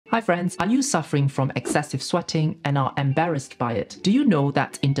Hi friends, are you suffering from excessive sweating and are embarrassed by it? Do you know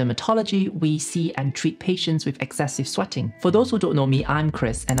that in dermatology, we see and treat patients with excessive sweating? For those who don't know me, I'm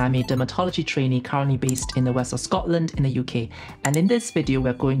Chris and I'm a dermatology trainee currently based in the west of Scotland in the UK. And in this video,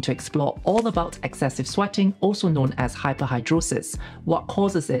 we're going to explore all about excessive sweating, also known as hyperhidrosis, what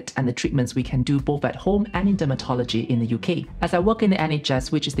causes it and the treatments we can do both at home and in dermatology in the UK. As I work in the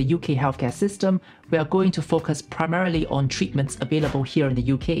NHS, which is the UK healthcare system, we are going to focus primarily on treatments available here in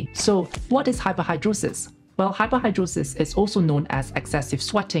the UK. So what is hyperhidrosis? Well, hyperhidrosis is also known as excessive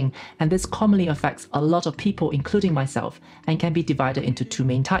sweating, and this commonly affects a lot of people, including myself, and can be divided into two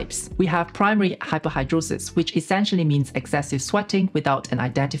main types. We have primary hyperhidrosis, which essentially means excessive sweating without an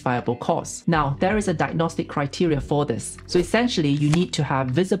identifiable cause. Now, there is a diagnostic criteria for this. So essentially, you need to have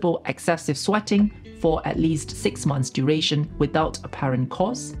visible excessive sweating for at least 6 months duration without apparent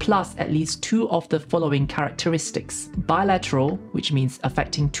cause, plus at least two of the following characteristics. Bilateral, which means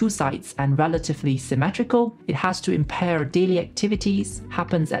affecting two sides, and relatively symmetrical. It has to impair daily activities,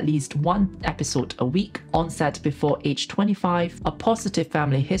 happens at least one episode a week, onset before age 25, a positive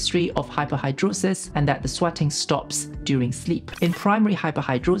family history of hyperhidrosis, and that the sweating stops during sleep. In primary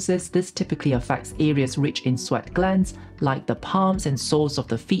hyperhidrosis, this typically affects areas rich in sweat glands, like the palms and soles of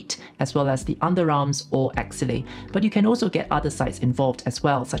the feet, as well as the underarms or axillae. But you can also get other sites involved as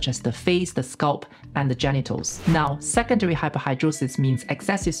well, such as the face, the scalp, and the genitals. Now, secondary hyperhidrosis means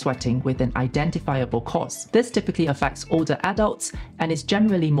excessive sweating with an identifiable cause. This typically affects older adults and is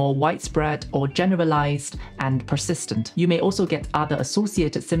generally more widespread or generalized and persistent. You may also get other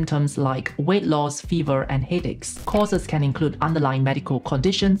associated symptoms like weight loss, fever, and headaches. Causes can include underlying medical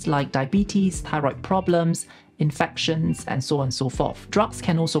conditions like diabetes, thyroid problems, infections, and so on and so forth. Drugs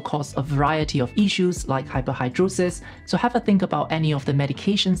can also cause a variety of issues like hyperhidrosis, so have a think about any of the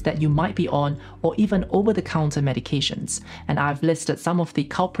medications that you might be on or even over-the-counter medications. And I've listed some of the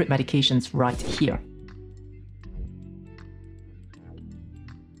culprit medications right here.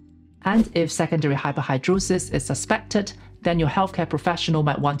 And if secondary hyperhidrosis is suspected, then your healthcare professional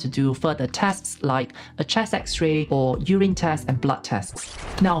might want to do further tests like a chest x-ray or urine test and blood tests.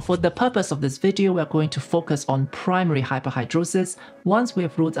 Now, for the purpose of this video, we're going to focus on primary hyperhidrosis once we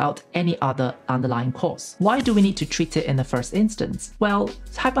have ruled out any other underlying cause. Why do we need to treat it in the first instance? Well,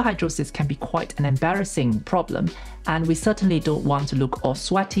 hyperhidrosis can be quite an embarrassing problem, and we certainly don't want to look all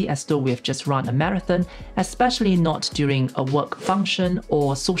sweaty as though we have just run a marathon, especially not during a work function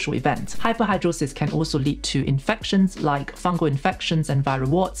or social event. Hyperhidrosis can also lead to infections like fungal infections and viral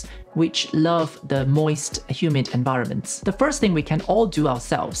warts, which love the moist, humid environments. The first thing we can all do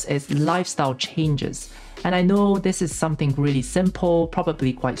ourselves is lifestyle changes. And I know this is something really simple,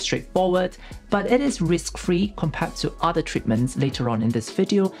 probably quite straightforward, but it is risk-free compared to other treatments later on in this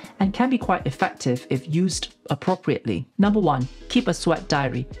video and can be quite effective if used appropriately. Number one, keep a sweat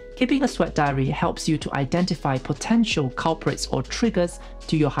diary. Keeping a sweat diary helps you to identify potential culprits or triggers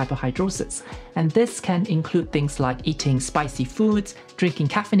to your hyperhidrosis. And this can include things like eating spicy foods, drinking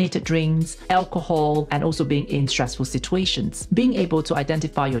caffeinated drinks, alcohol, and also being in stressful situations. Being able to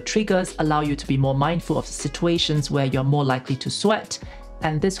identify your triggers allow you to be more mindful of situations where you're more likely to sweat,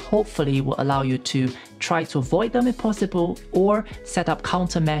 and this hopefully will allow you to try to avoid them if possible or set up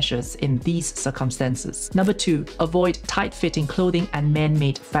countermeasures in these circumstances. Number two, avoid tight-fitting clothing and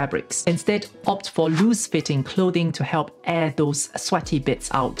man-made fabrics. Instead, opt for loose-fitting clothing to help air those sweaty bits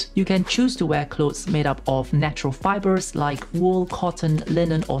out. You can choose to wear clothes made up of natural fibers like wool, cotton,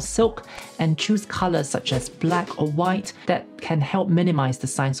 linen, or silk, and choose colors such as black or white that can help minimize the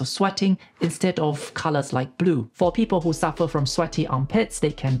signs of sweating instead of colors like blue. For people who suffer from sweaty armpits,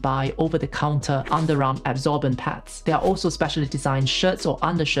 they can buy over-the-counter underarm absorbent pads. There are also specially designed shirts or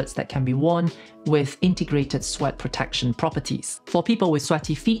undershirts that can be worn with integrated sweat protection properties. For people with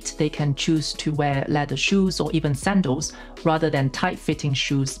sweaty feet, they can choose to wear leather shoes or even sandals rather than tight-fitting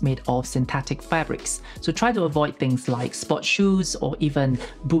shoes made of synthetic fabrics. So try to avoid things like sport shoes or even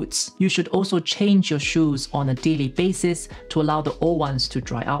boots. You should also change your shoes on a daily basis to allow the old ones to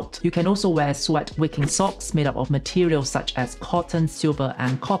dry out. You can also wear sweat-wicking socks made up of materials such as cotton, silver,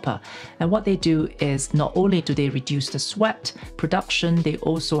 and copper. And what they do is not only do they reduce the sweat production, they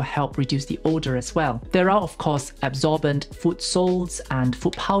also help reduce the odor as well. There are, of course, absorbent foot soles and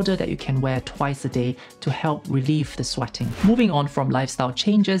foot powder that you can wear twice a day to help relieve the sweating. Moving on from lifestyle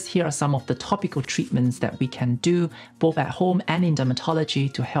changes, here are some of the topical treatments that we can do both at home and in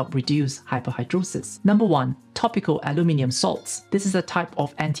dermatology to help reduce hyperhidrosis. Number one, topical aluminium salts. This is a type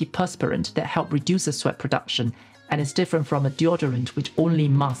of antiperspirant that help reduce the sweat production and is different from a deodorant which only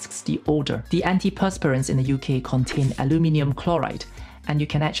masks the odor. The antiperspirants in the UK contain aluminium chloride, and you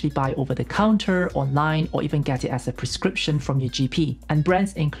can actually buy over the counter, online, or even get it as a prescription from your GP. And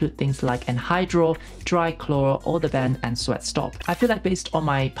brands include things like Anhydro, Dry Chlor, Orthoban, and Sweat Stop. I feel like based on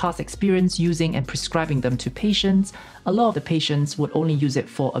my past experience using and prescribing them to patients, a lot of the patients would only use it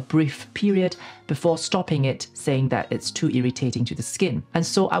for a brief period before stopping it, saying that it's too irritating to the skin. And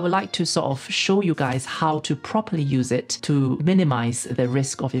so I would like to sort of show you guys how to properly use it to minimize the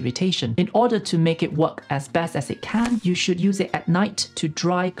risk of irritation. In order to make it work as best as it can, you should use it at night to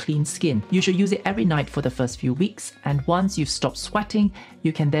dry, clean skin. You should use it every night for the first few weeks, and once you've stopped sweating,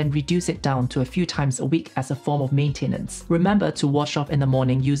 you can then reduce it down to a few times a week as a form of maintenance. Remember to wash off in the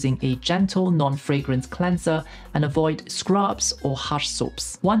morning using a gentle, non-fragrance cleanser and avoid scrubs or harsh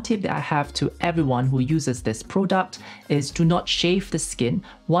soaps. One tip that I have to everyone who uses this product is do not shave the skin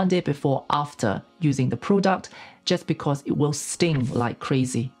one day before or after using the product, just because it will sting like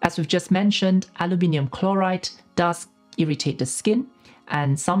crazy. As we've just mentioned, aluminium chloride does irritate the skin,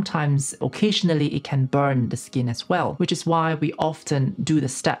 and sometimes, occasionally, it can burn the skin as well, which is why we often do the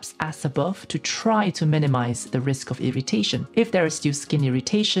steps as above to try to minimize the risk of irritation. If there is still skin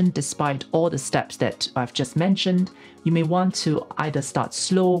irritation despite all the steps that I've just mentioned, you may want to either start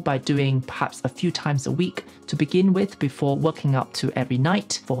slow by doing perhaps a few times a week to begin with before working up to every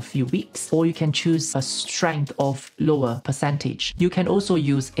night for a few weeks, or you can choose a strength of lower percentage. You can also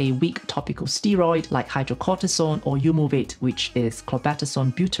use a weak topical steroid like hydrocortisone or Umuvate, which is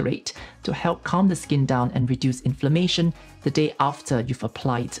clobetasol butyrate, to help calm the skin down and reduce inflammation the day after you've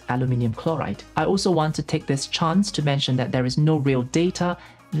applied aluminium chloride. I also want to take this chance to mention that there is no real data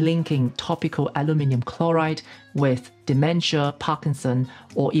linking topical aluminium chloride with dementia, Parkinson,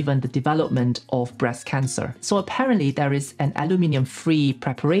 or even the development of breast cancer. So apparently there is an aluminium-free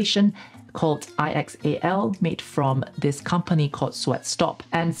preparation called IXAL made from this company called Sweat Stop,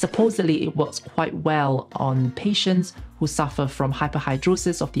 and supposedly it works quite well on patients who suffer from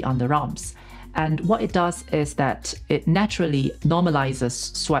hyperhidrosis of the underarms. And what it does is that it naturally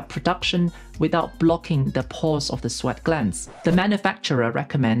normalizes sweat production without blocking the pores of the sweat glands. The manufacturer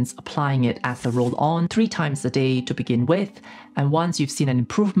recommends applying it as a roll-on 3 times a day to begin with, and once you've seen an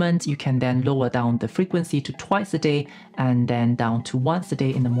improvement, you can then lower down the frequency to twice a day and then down to once a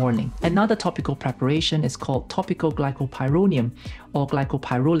day in the morning. Another topical preparation is called topical glycopyrronium or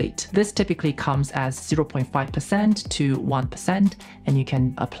glycopyrrolate. This typically comes as 0.5% to 1%, and you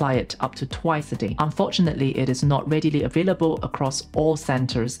can apply it up to twice a day. Unfortunately, it is not readily available across all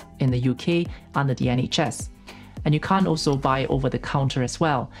centers in the UK under the NHS. And you can't also buy over the counter as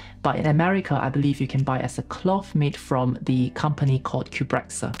well. But in America, I believe you can buy as a cloth made from the company called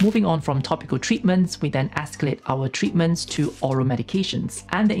Qbrexza. Moving on from topical treatments, we then escalate our treatments to oral medications.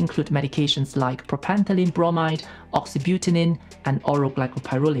 And they include medications like propanthelin bromide, oxybutynin, and oral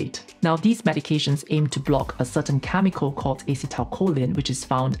glycopyrrolate. Now, these medications aim to block a certain chemical called acetylcholine, which is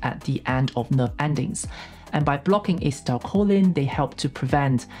found at the end of nerve endings. And by blocking acetylcholine, they help to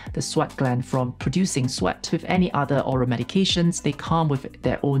prevent the sweat gland from producing sweat. With any other oral medications, they come with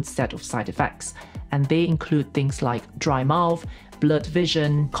their own set of side effects, and they include things like dry mouth, blurred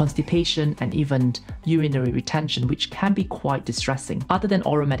vision, constipation, and even urinary retention, which can be quite distressing. Other than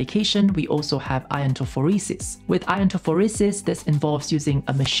oral medication, we also have iontophoresis. With iontophoresis, this involves using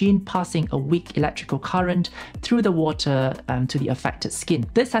a machine passing a weak electrical current through the water to the affected skin.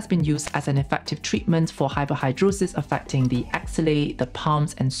 This has been used as an effective treatment for hyperhidrosis affecting the axillae, the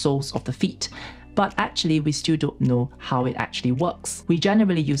palms, and soles of the feet. But actually, we still don't know how it actually works. We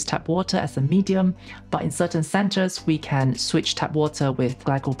generally use tap water as a medium, but in certain centers, we can switch tap water with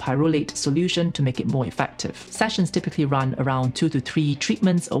glycopyrrolate solution to make it more effective. Sessions typically run around 2 to 3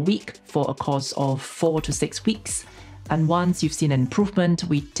 treatments a week for a course of 4 to 6 weeks. And once you've seen an improvement,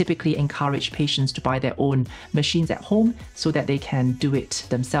 we typically encourage patients to buy their own machines at home so that they can do it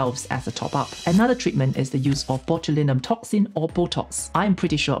themselves as a top-up. Another treatment is the use of botulinum toxin or Botox. I'm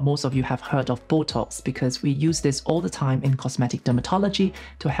pretty sure most of you have heard of Botox because we use this all the time in cosmetic dermatology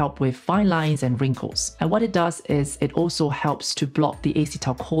to help with fine lines and wrinkles. And what it does is it also helps to block the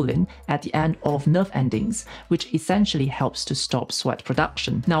acetylcholine at the end of nerve endings, which essentially helps to stop sweat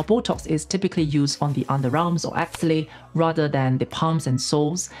production. Now, Botox is typically used on the underarms or axillae rather than the palms and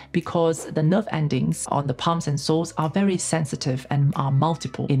soles, because the nerve endings on the palms and soles are very sensitive and are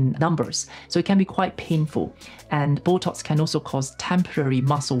multiple in numbers, so it can be quite painful. And Botox can also cause temporary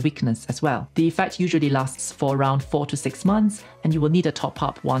muscle weakness as well. The effect usually lasts for around 4 to 6 months, and you will need a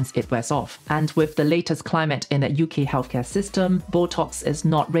top-up once it wears off. And with the latest climate in the UK healthcare system, Botox is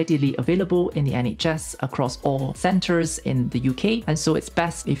not readily available in the NHS across all centres in the UK, and so it's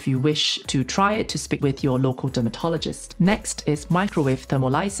best, if you wish to try it, to speak with your local dermatologist. dermatologist. Next is microwave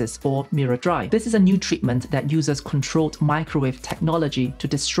thermolysis or Miradry. This is a new treatment that uses controlled microwave technology to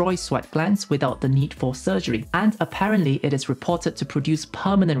destroy sweat glands without the need for surgery. And apparently it is reported to produce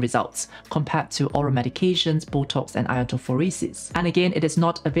permanent results compared to oral medications, Botox and Iontophoresis. And again, it is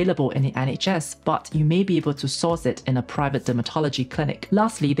not available in the NHS, but you may be able to source it in a private dermatology clinic.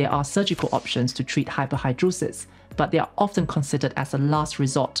 Lastly, there are surgical options to treat hyperhidrosis, but they are often considered as a last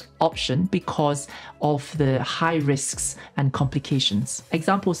resort option because of the high risks and complications.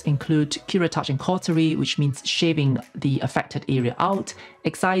 Examples include curettage and cautery, which means shaving the affected area out,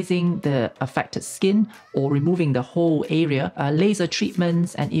 excising the affected skin or removing the whole area, laser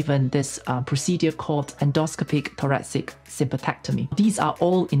treatments, and even this procedure called endoscopic thoracic sympathectomy. These are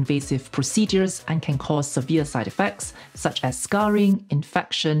all invasive procedures and can cause severe side effects such as scarring,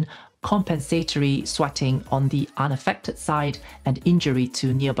 infection, compensatory sweating on the unaffected side, and injury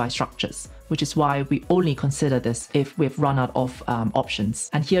to nearby structures, which is why we only consider this if we've run out of options.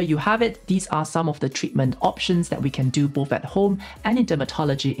 And here you have it. These are some of the treatment options that we can do both at home and in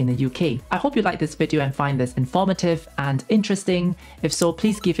dermatology in the UK. I hope you like this video and find this informative and interesting. If so,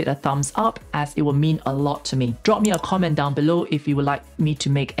 please give it a thumbs up as it will mean a lot to me. Drop me a comment down below if you would like me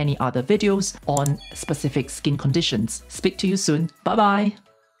to make any other videos on specific skin conditions. Speak to you soon. Bye bye.